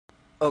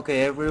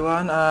Okay,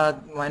 everyone.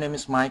 My name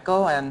is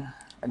Michael, and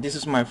this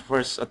is my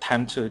first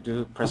attempt to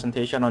do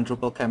presentation on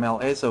DrupalCamp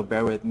LA. So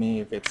bear with me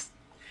if it's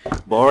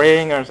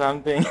boring or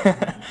something.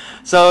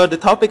 So the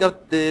topic of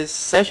this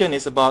session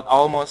is about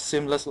almost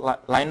seamless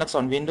Linux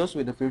on Windows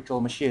with a virtual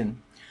machine.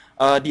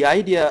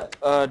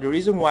 The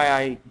reason why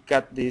I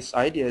got this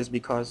idea is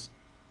because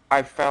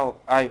I felt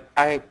I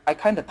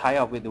kind of tie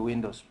up with the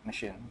Windows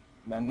machine.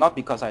 And not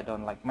because I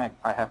don't like Mac.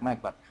 I have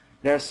Mac, but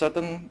there are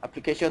certain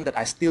applications that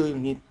I still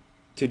need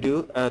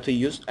to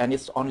use, and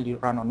it's only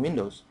run on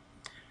Windows.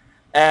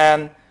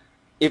 And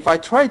if I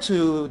try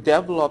to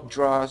develop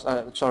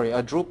a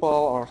Drupal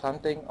or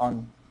something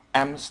on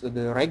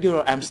the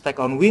regular AMP stack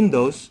on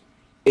Windows,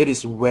 it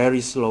is very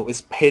slow.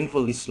 It's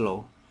painfully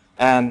slow.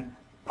 And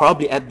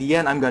probably at the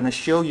end, I'm going to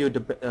show you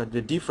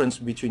the difference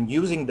between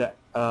using the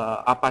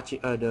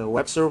the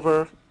web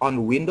server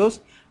on Windows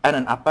and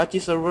an Apache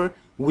server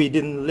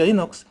within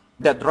Linux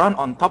that run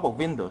on top of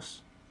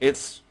Windows.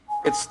 It's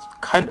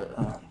kind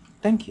of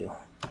thank you.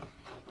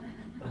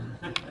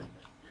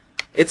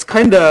 It's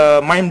kind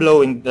of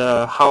mind-blowing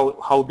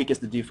how big is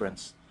the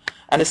difference.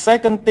 And the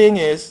second thing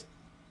is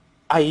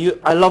I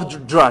love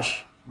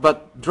Drush,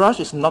 but Drush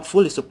is not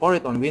fully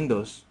supported on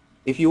Windows.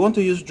 If you want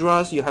to use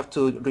Drush, you have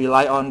to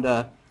rely on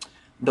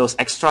those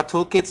extra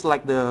toolkits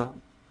like the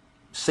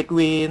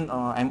Sigwin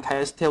or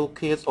MKS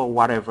toolkits or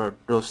whatever,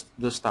 those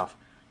stuff.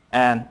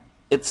 And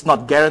it's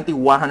not guaranteed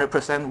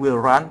 100% will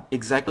run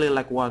exactly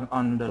like one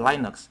on the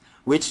Linux,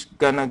 which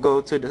gonna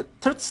go to the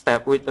third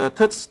step with the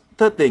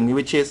third thing,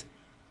 which is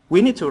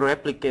we need to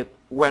replicate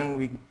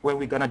when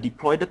we're gonna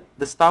deploy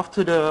the stuff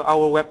to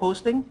our web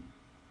hosting.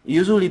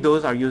 Usually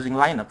those are using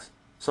Linux.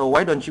 So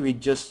why don't we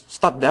just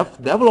start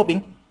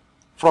developing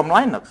from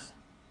Linux,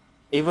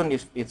 even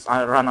if it's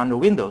run under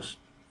Windows?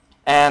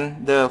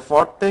 And the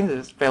fourth thing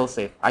is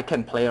fail-safe. I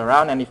can play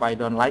around, and if I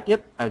don't like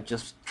it, I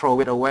just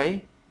throw it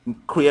away,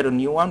 create a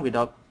new one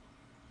without,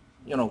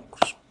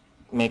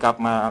 make up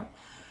my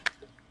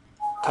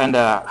kind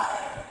of.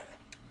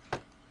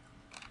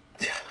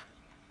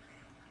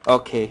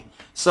 Okay,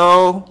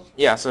 so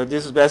yeah, so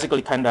this is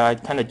basically kind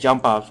of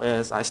jump off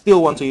as I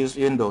still want to use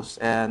Windows,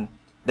 and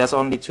there's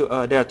only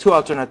there are two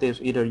alternatives: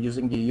 either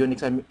using the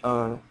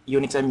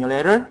Unix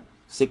emulator,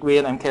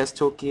 Sigwin, MKS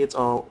toolkits,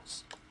 or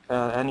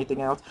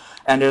anything else.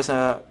 And there's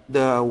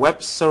the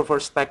web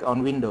server stack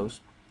on Windows,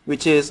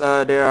 which is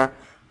there are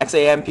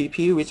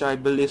XAMPP, which I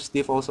believe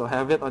Steve also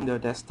have it on the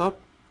desktop.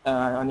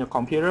 On your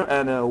computer,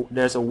 and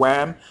there's a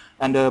WAM,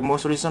 and the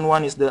most recent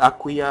one is the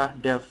Acquia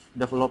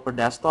developer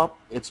desktop.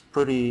 It's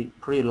pretty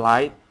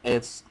light.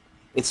 It's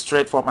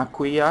straight from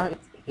Acquia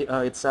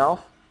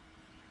itself.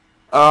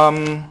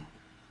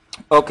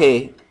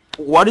 Okay,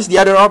 what is the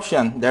other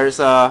option? There's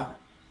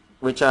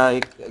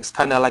it's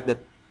kind of like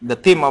the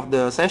theme of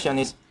the session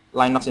is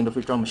Linux in the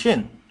virtual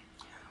machine,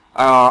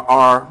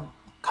 or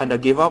kind of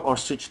give up or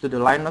switch to the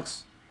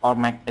Linux or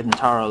Mac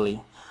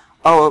entirely.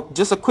 Oh,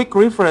 just a quick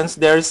reference,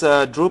 there's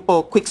a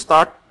Drupal quick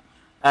start,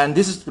 and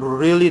this is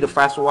really the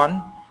fast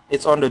one.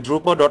 It's on the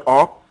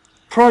drupal.org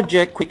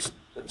project quick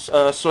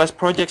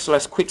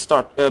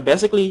start.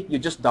 Basically, you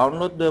just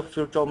download the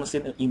virtual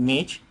machine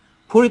image,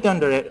 put it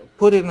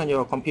on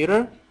your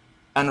computer,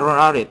 and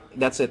run it.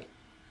 That's it.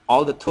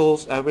 All the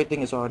tools,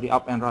 everything is already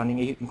up and running,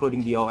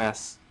 including the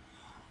OS.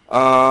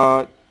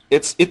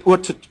 It's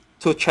worth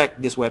to check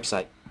this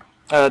website,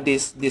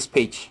 this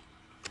page.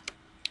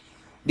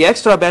 The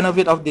extra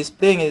benefit of this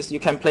thing is you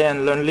can play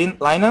and learn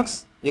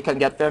Linux. You can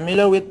get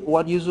familiar with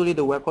what usually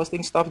the web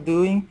hosting stuff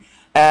doing,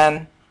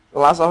 and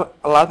last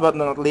but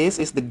not least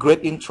is the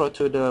great intro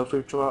to the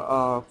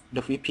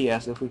the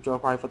VPS, the virtual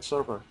private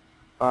server,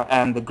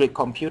 and the grid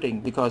computing,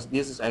 because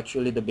this is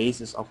actually the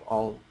basis of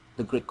all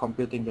the grid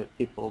computing that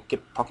people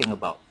keep talking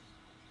about.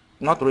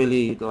 Not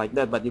really like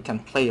that, but you can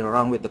play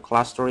around with the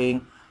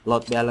clustering,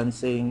 load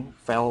balancing,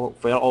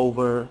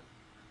 failover,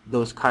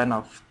 those kind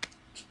of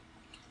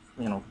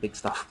big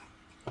stuff.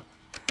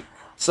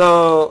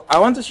 So I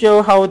want to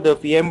show how the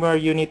VMware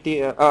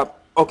Unity.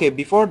 Okay,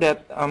 before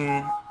that,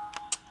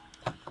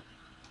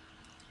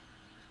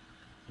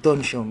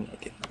 don't show me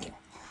again. Okay.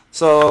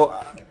 So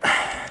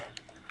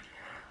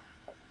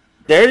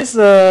there is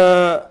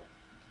I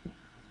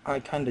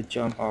kind of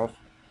jump off.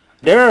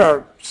 There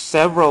are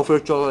several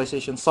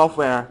virtualization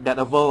software that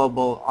are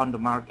available on the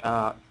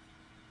market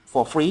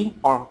for free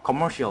or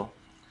commercial.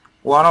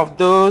 One of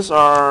those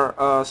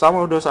are some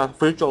of those are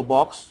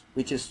VirtualBox,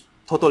 which is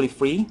totally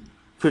free.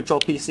 Virtual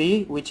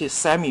PC, which is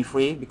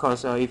semi-free,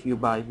 because if you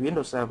buy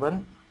Windows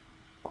 7,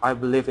 I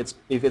believe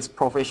if it's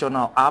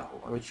professional app,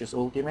 which is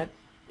Ultimate,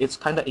 it's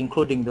kind of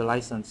including the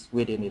license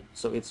within it.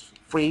 So it's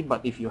free,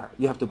 but if you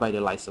have to buy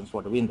the license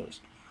for the Windows.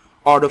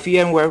 Or the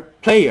VMware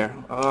Player.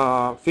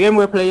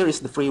 VMware Player is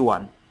the free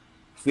one.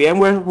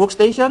 VMware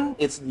Workstation,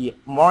 it's the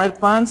more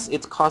advanced.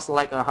 It costs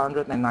like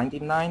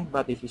 $199,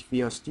 but if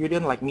you're a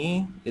student like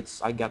me,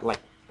 I got like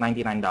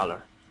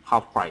 $99,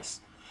 half price.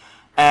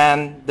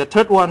 And the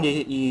third one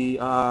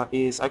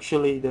is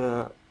actually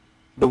the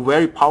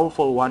very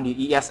powerful one, the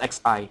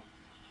ESXi.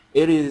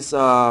 It is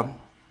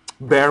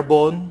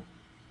barebone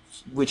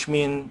which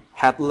means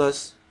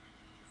headless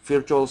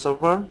virtual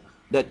server,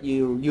 that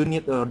you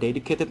need a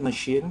dedicated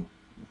machine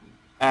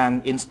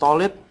and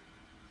install it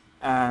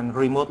and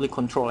remotely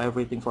control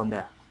everything from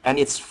there, and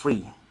it's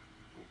free.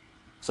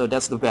 So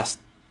that's the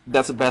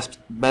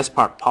best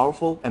part,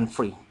 powerful and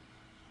free.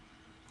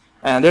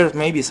 And there's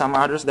maybe some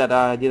others that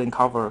I didn't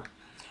cover.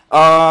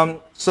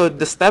 So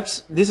the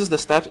steps, this is the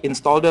steps: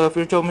 install the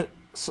virtual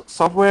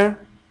software,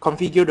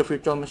 configure the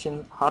virtual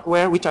machine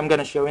hardware, which I'm going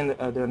to show in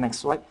the next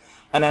slide,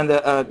 and then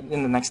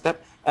in the next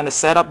step, and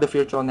set up the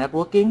virtual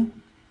networking,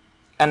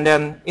 and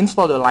then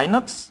install the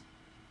Linux,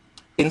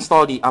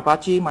 install the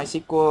Apache,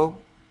 MySQL,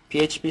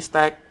 PHP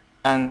stack,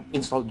 and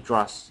install the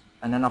Drush.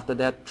 And then after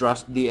that,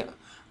 Drush,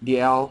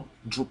 DL,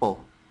 Drupal.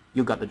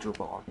 You got the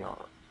Drupal on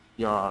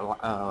your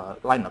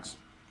Linux.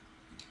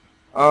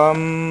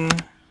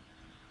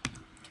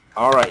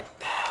 All right.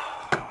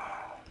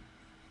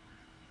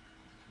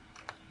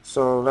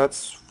 So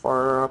let's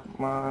fire up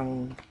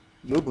my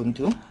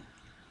Ubuntu.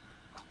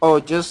 Oh,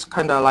 just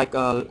kind of like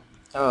a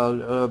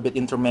bit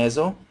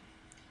intermezzo.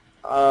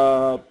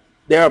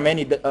 There are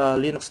many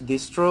Linux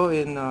distro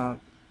in.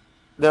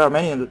 There are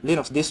many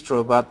Linux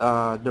distro, but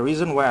the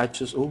reason why I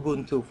choose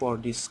Ubuntu for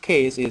this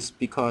case is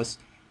because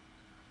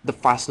the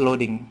fast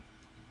loading.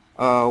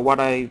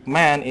 What I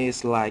meant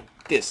is like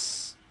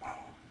this.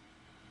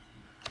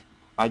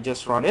 I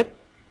just run it,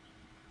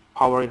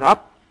 power it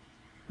up,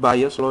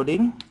 BIOS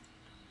loading,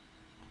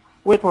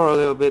 wait for a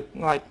little bit,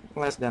 like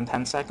less than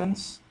 10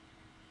 seconds.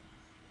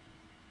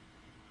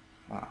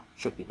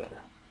 Should be better.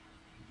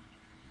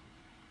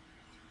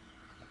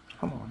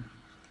 Come on.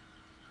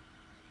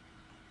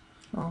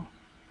 Oh.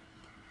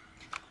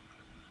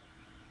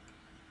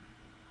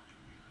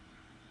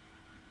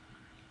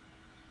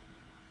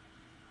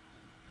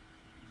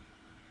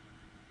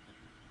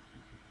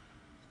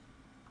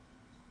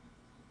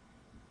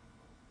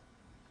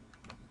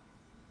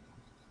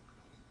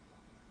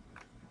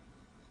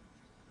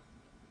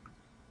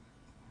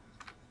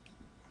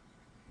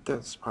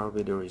 That's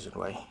probably the reason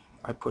why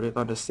I put it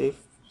on the safe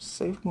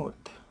mode.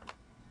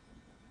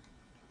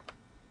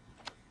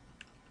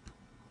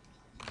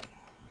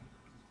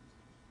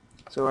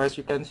 So as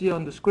you can see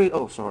on the screen,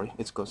 oh sorry,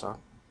 it goes up.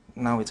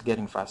 Now it's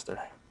getting faster.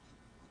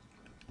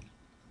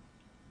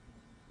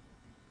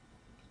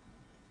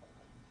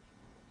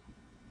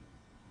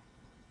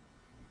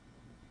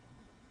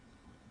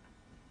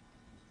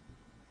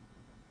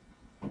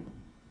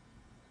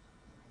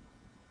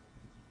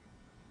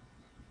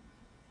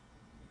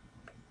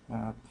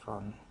 Not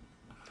fun.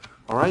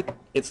 Alright,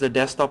 it's the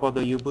desktop of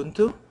the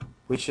Ubuntu,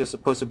 which is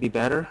supposed to be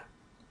better.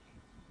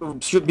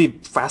 Should be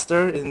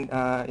faster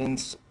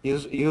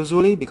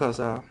usually because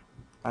I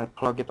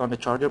plug it on the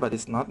charger, but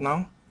it's not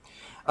now.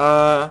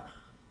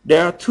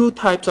 There are two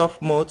types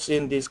of modes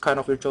in this kind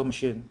of virtual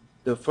machine.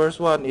 The first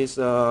one is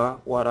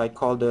what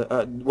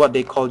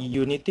they call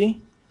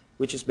Unity,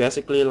 which is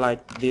basically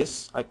like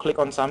this. I click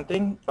on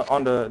something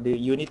on the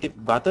Unity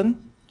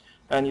button,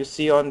 and you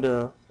see on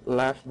the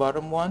left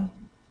bottom one,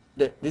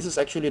 this is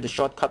actually the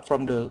shortcut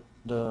from the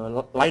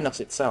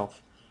Linux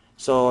itself.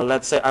 So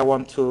let's say I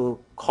want to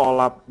call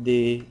up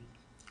the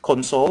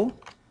console.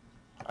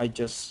 I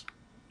just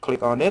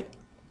click on it,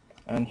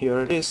 and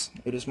here it is.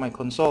 It is my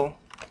console.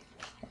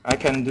 I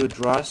can do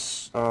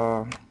Drush,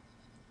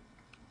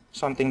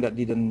 something that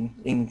didn't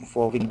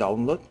involving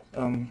download.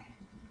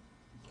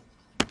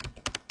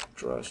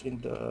 Drush in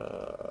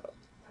the,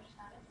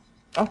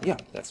 oh yeah,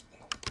 that's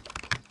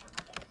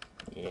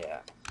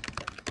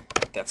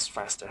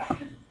faster.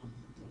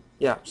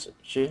 Yeah, so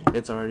see,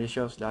 it already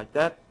shows like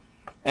that.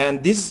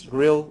 And this is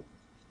real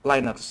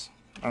Linux.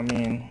 I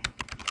mean,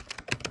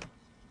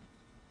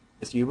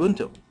 it's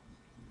Ubuntu.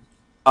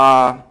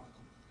 The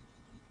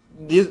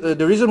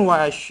reason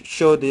why I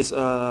show this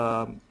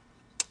the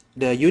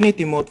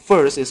Unity mode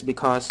first is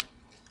because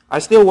I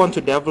still want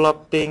to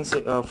develop things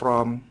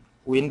from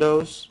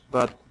Windows,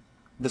 but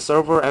the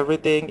server,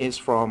 everything is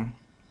from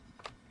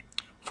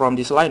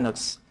this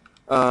Linux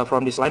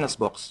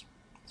box.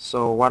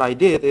 So what I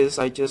did is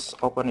I just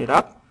open it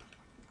up.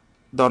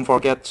 Don't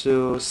forget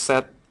to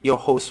set your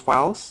host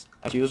files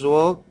as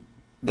usual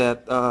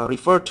that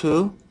refer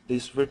to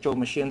this virtual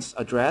machine's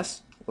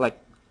address, like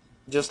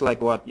just like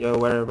what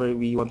wherever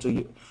we want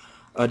to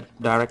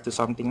direct to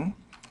something.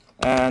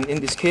 And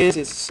in this case,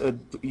 it's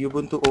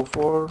Ubuntu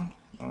 04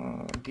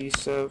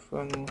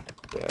 D7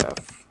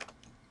 dev,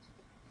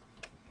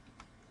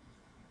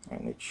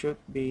 and it should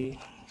be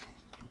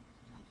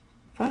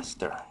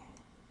faster.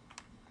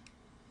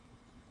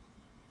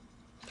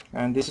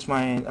 And this is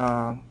my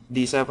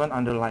D7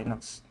 under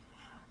Linux.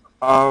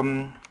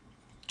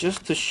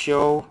 Just to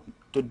show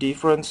the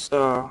difference,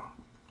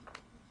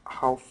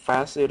 how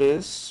fast it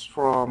is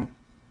from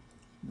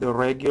the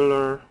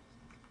regular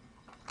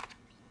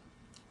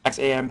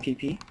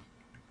XAMPP.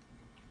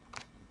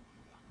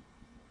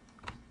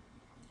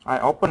 I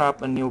open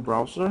up a new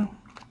browser.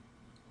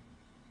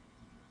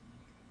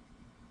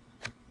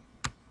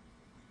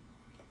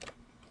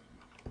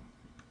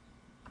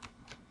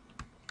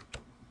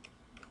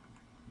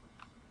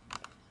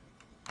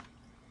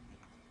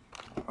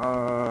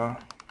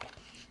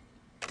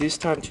 this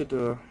time to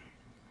the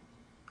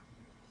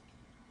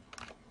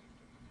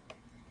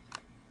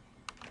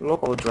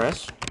local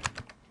address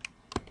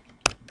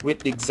with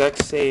the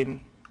exact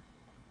same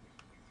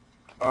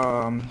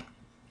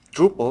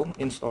Drupal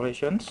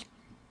installations.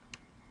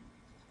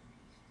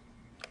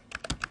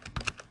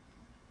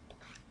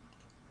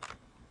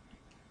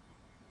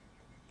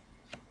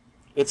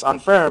 It's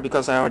unfair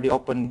because I already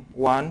opened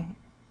one.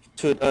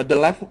 To the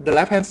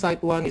left hand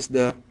side one is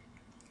the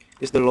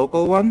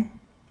local one.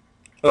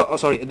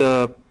 Sorry,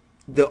 the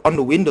on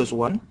the Windows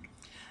one,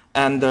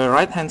 and the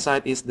right hand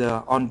side is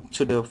the on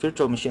to the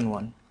virtual machine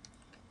one.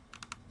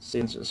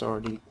 Since it's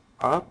already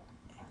up,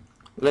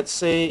 let's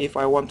say if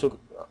I want to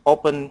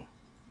open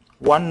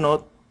one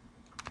node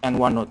and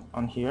one node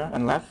on here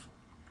and left,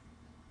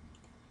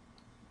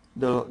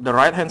 the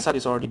right hand side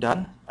is already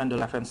done and the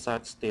left hand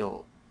side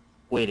still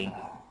waiting,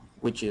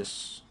 which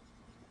is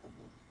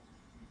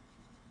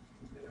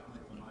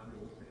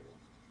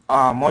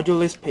module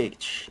list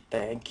page.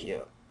 Thank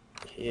you.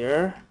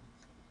 Here.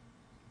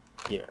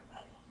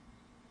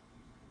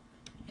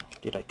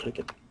 Did I click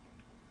it?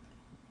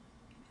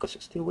 Because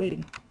it's still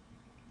waiting.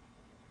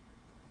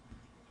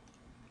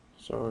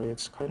 Sorry,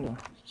 it's kind of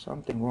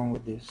something wrong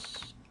with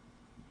this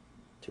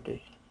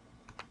today.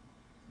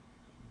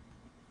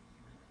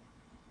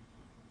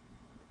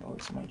 Oh,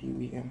 it's my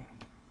DVM.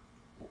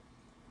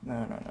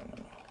 No.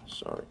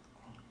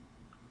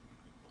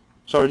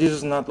 Sorry, this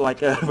is not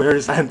like a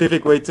very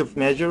scientific way to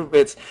measure,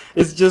 but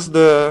it's just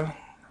the,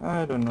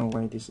 I don't know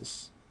why this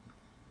is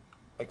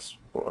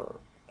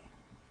export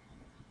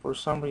for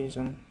some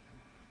reason.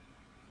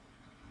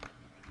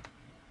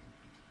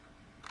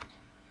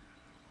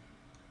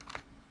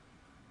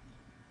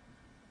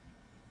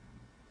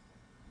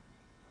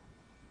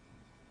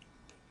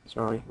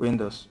 Sorry,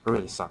 Windows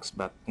really sucks,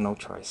 but no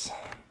choice.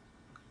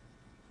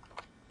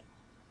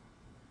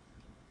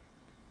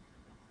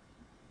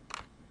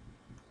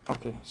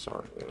 Okay,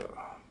 sorry.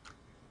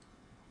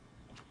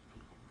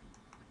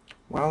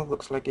 Well,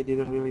 looks like it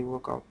didn't really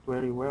work out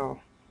very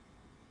well.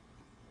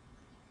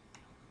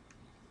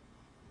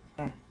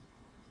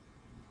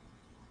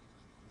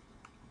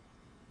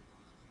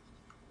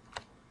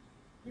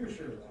 You're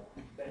sure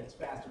that it's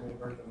faster than a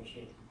virtual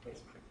machine,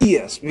 basically?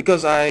 Yes,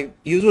 because I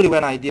usually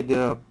when I did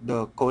the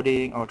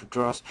coding or the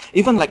Drush,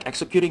 even like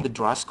executing the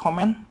Drush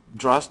command,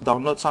 Drush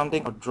download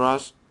something or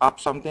Drush up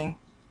something,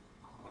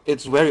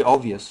 it's very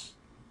obvious.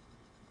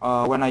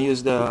 When I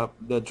use the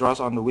Drush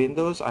on the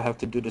Windows, I have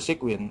to do the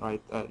sequin,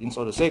 right?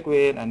 Install the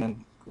sequin and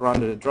then run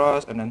the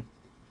Drush and then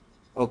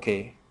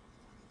okay.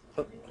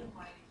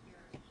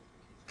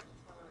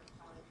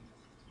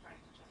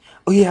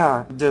 Oh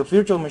yeah, the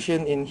virtual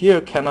machine in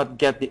here cannot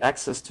get the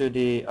access to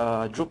the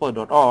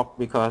Drupal.org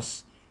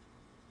because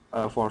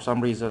for some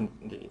reason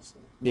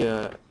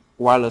the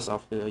wireless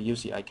of the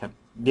UCI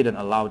didn't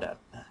allow that.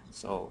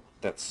 So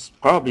that's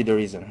probably the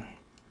reason.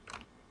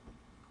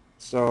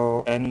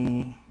 So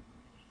any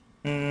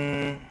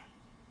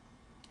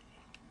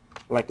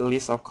like a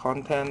list of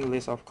content.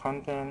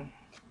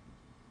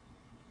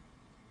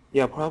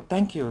 Yeah,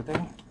 thank you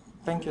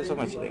so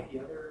much. Like the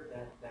other,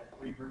 that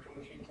free virtual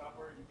machine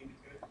software, you think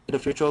it's good? The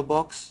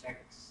VirtualBox,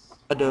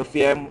 the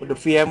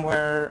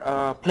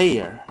VMware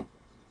player.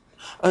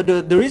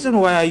 The reason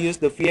why I use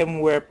the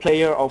VMware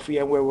player or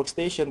VMware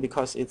workstation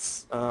because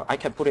it's I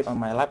can put it on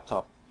my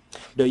laptop.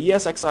 The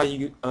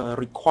ESXi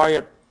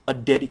required a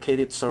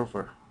dedicated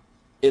server.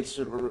 It's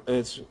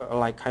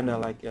like kind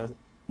of like a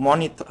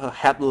monitor, a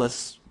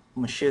headless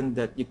machine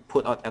that you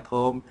put out at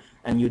home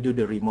and you do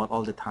the remote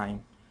all the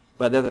time.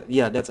 But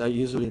yeah, that's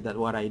usually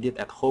what I did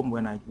at home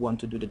when I want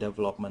to do the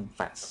development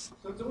fast.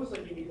 So it's almost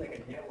like you need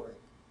like a network.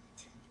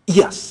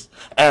 Yes,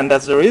 and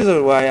that's the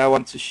reason why I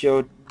want to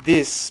show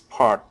this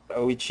part,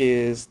 which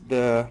is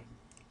a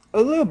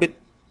little bit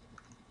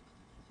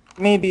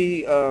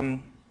maybe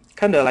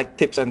kind of like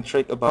tips and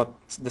trick about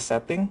the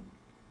setting.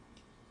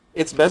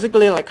 It's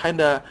basically like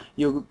kind of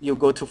you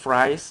go to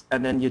Fry's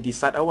and then you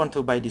decide I want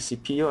to buy the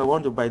CPU, I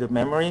want to buy the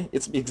memory.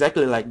 It's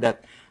exactly like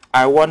that.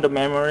 I want the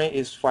memory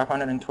is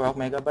 512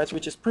 megabytes,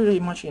 which is pretty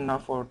much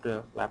enough for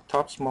the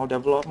laptop, small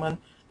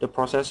development. The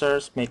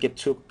processors make it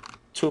two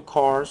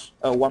cores,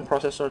 one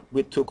processor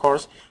with 2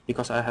 cores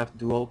because I have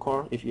dual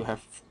core. If you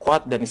have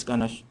quad, then it's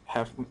gonna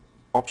have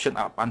option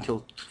up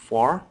until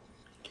 4.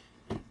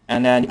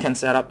 And then you can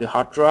set up the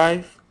hard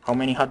drive, how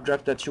many hard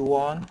drive that you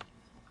want,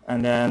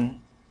 and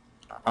then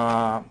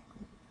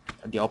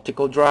the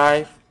optical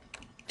drive.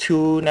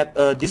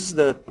 This is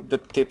the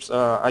tips.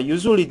 I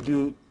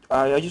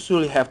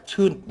usually have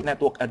 2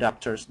 network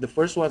adapters. The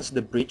first one is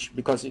the bridge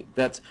because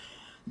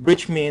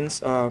bridge means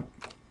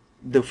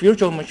the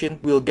virtual machine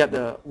will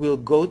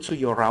go to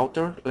your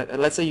router.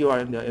 Let's say you are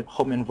in the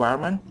home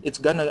environment. It's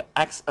gonna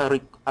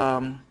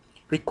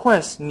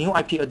request new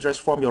IP address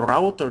from your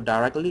router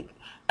directly,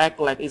 act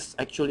like it's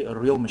actually a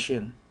real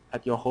machine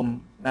at your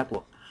home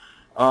network.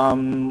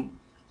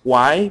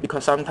 Why?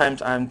 Because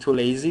sometimes I'm too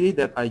lazy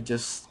that I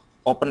just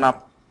open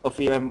up a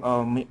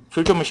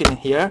virtual machine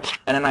here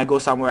and then I go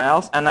somewhere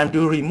else and I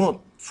do remote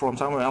from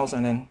somewhere else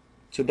and then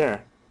to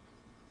there.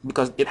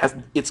 because it has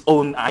its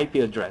own IP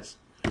address.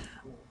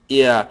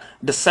 Yeah,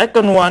 the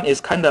second one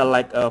is kind of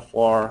like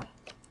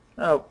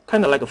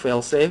kind of like a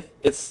failsafe.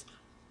 It's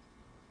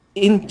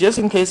just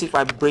in case if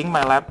I bring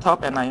my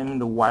laptop and I am in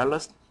the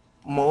wireless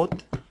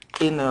mode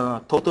in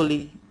a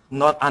totally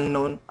not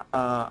unknown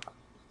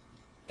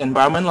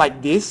environment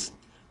like this,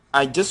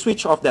 I just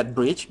switch off that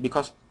bridge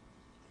because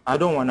I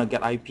don't want to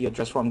get IP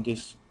address from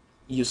this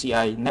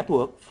UCI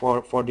network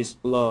for this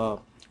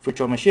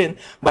virtual machine,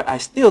 but I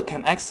still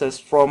can access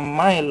from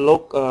my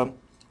local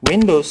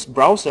Windows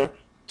browser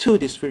to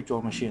this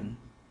virtual machine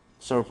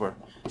server.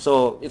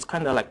 So it's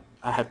kind of like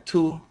I have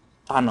two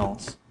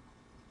tunnels.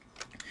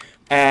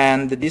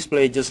 And the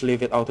display, just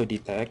leave it auto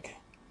detect.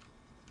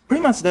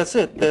 Pretty much that's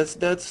it.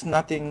 That's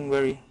nothing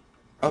very.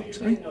 So you're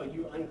saying, no,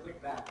 you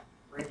unclick that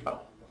bridge button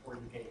before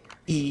you came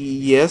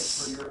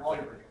Yes. for all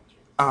your virtual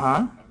machines.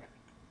 Uh-huh. Okay.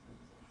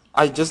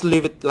 I just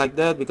leave it like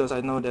that because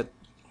I know that.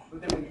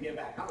 But then when you get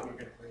back home, you're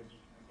going to bridge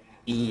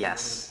again.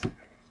 Yes.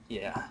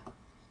 Yeah.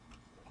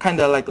 Kind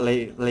of like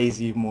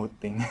lazy mode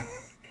thing.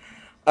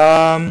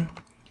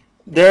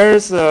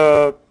 There's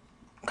a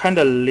kind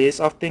of list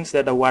of things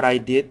that are what I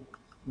did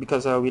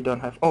because we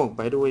don't have. Oh,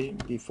 by the way,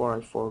 before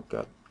I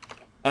forgot.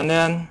 And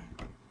then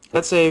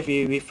let's say if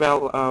you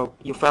felt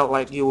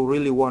like you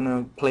really want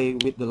to play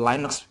with the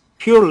Linux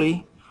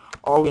purely,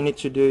 all we need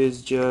to do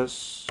is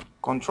just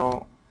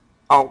Control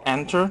Alt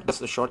Enter. That's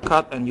the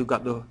shortcut, and you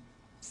got the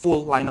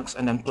full Linux,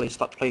 and then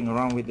start playing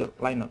around with the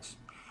Linux.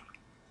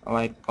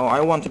 Like, oh,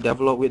 I want to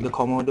develop with the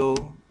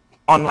Commodore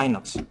on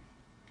Linux.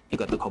 You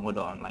got the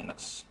Commodore on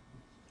Linux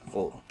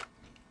full.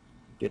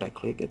 Did I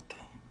click it?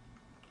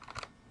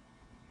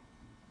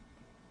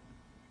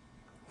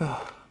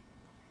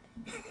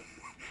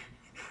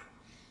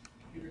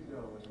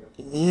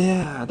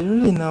 Yeah, they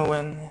really know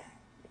when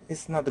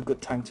it's not a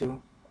good time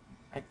to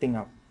acting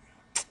up.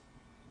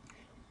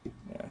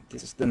 Yeah,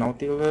 this is the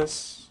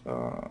Nautilus.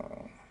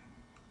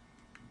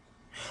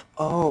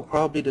 Oh,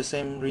 probably the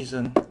same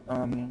reason.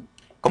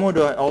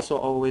 Commodore also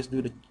always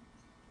do the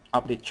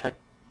update check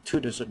to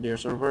their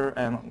server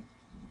and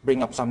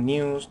bring up some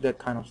news, that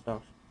kind of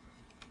stuff.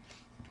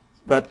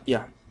 But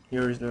yeah,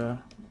 here is the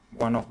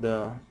one of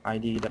the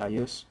ID that I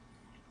use.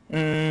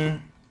 Make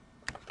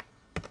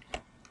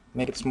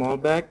it small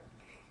back.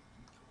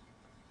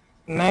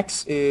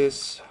 Next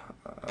is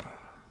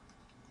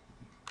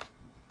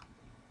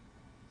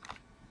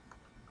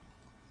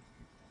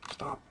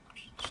stop.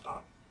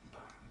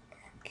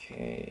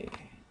 Okay.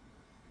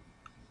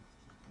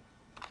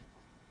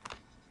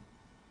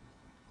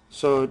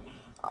 So,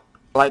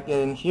 like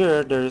in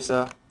here, there's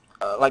a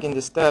like in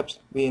the steps,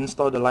 we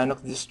install the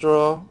Linux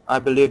distro. I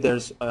believe there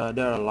are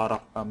a lot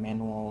of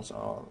manuals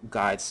or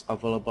guides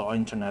available on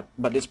internet,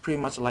 but it's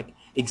pretty much like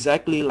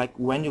exactly like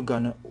when you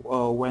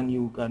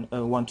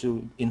want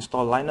to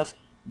install Linux.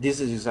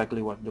 This is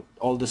exactly what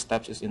all the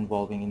steps is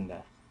involving in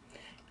there.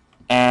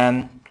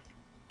 And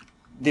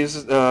this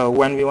is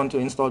when we want to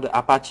install the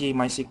Apache,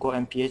 MySQL,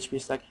 and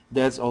PHP stack.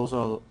 That's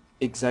also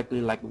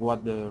exactly like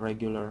what the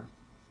regular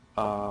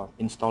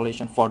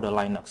installation for the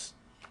Linux.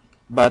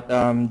 But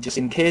just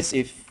in case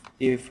if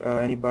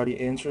anybody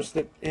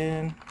interested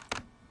in,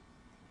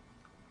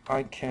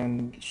 I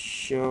can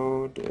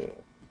show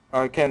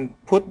I can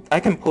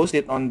post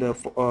it on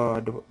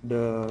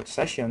the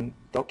session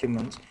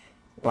documents,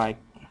 like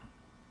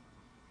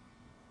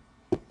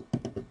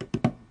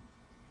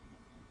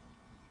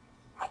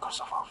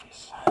Microsoft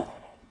Office.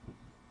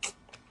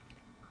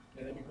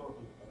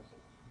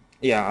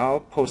 Yeah, I'll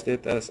post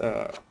it as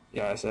a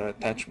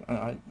attachment.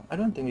 I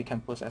don't think we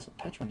can post as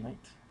attachment, right?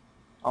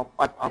 I'll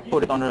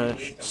put it on a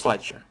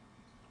slideshow.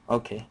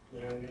 Okay.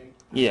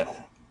 Yeah.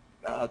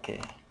 Okay.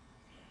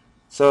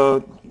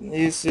 So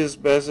this is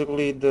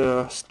basically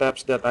the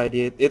steps that I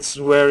did. It's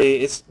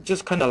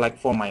just kind of like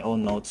for my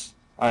own notes.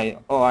 I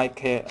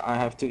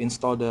have to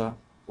install the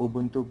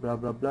Ubuntu blah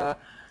blah blah.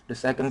 The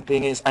second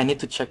thing is I need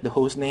to check the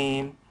host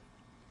name,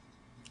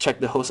 check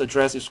the host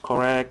address is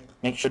correct,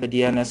 make sure the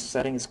DNS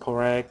setting is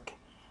correct.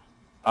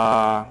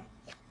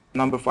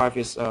 Number 5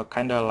 is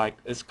kind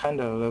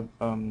of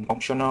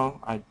optional.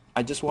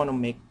 I just want to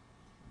make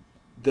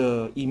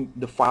the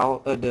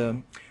file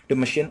the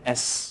machine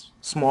as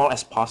small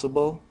as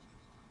possible,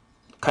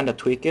 kind of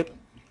tweak it,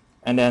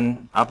 and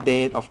then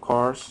update, of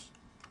course.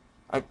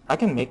 I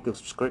can make the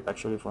script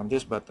actually from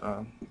this, but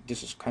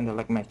this is kind of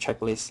like my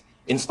checklist.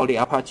 Install the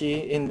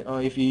Apache in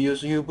if you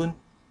use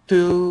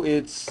Ubuntu,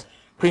 it's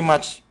pretty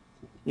much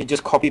you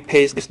just copy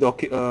paste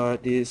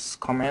this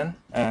command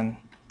and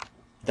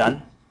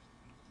done.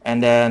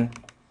 And then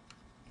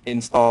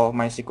install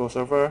MySQL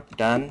Server,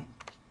 done.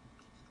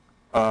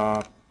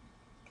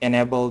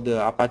 Enable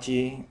the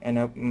Apache, and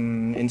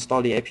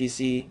install the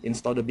APC,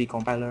 install the B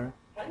compiler.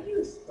 How do you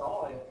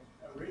install it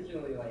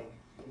originally, like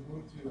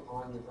Ubuntu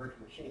on your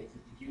virtual machine?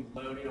 Did you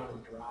load it on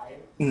a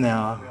drive?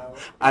 No,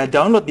 I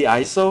download the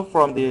ISO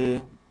from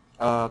the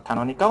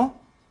Canonical,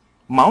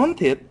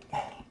 mount it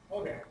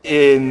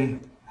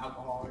in.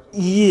 Alcohol or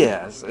something?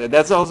 Yes,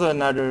 that's also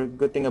another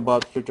good thing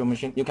about virtual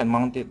machine. You can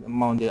mount the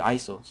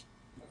ISOs.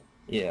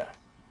 Yeah.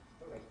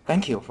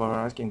 Thank you for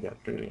asking that,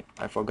 really.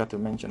 I forgot to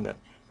mention that.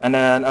 And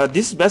then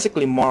this is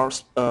basically more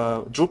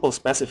Drupal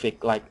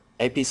specific, like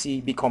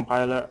APC,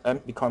 bcompiler,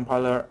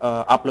 bcompiler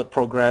upload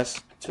progress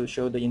to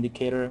show the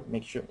indicator,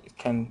 make sure it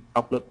can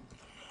upload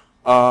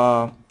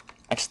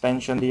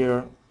extension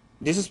here.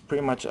 This is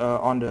pretty much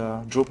on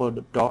the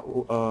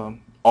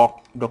Drupal.org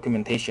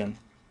documentation.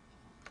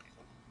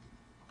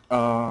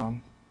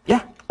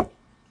 Yeah,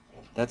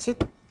 that's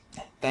it.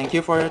 Thank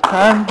you for your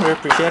time. We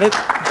appreciate it.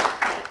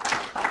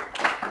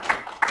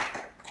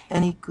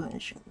 Any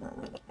question?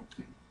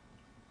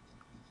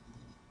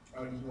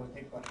 Oh, you want to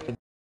take questions?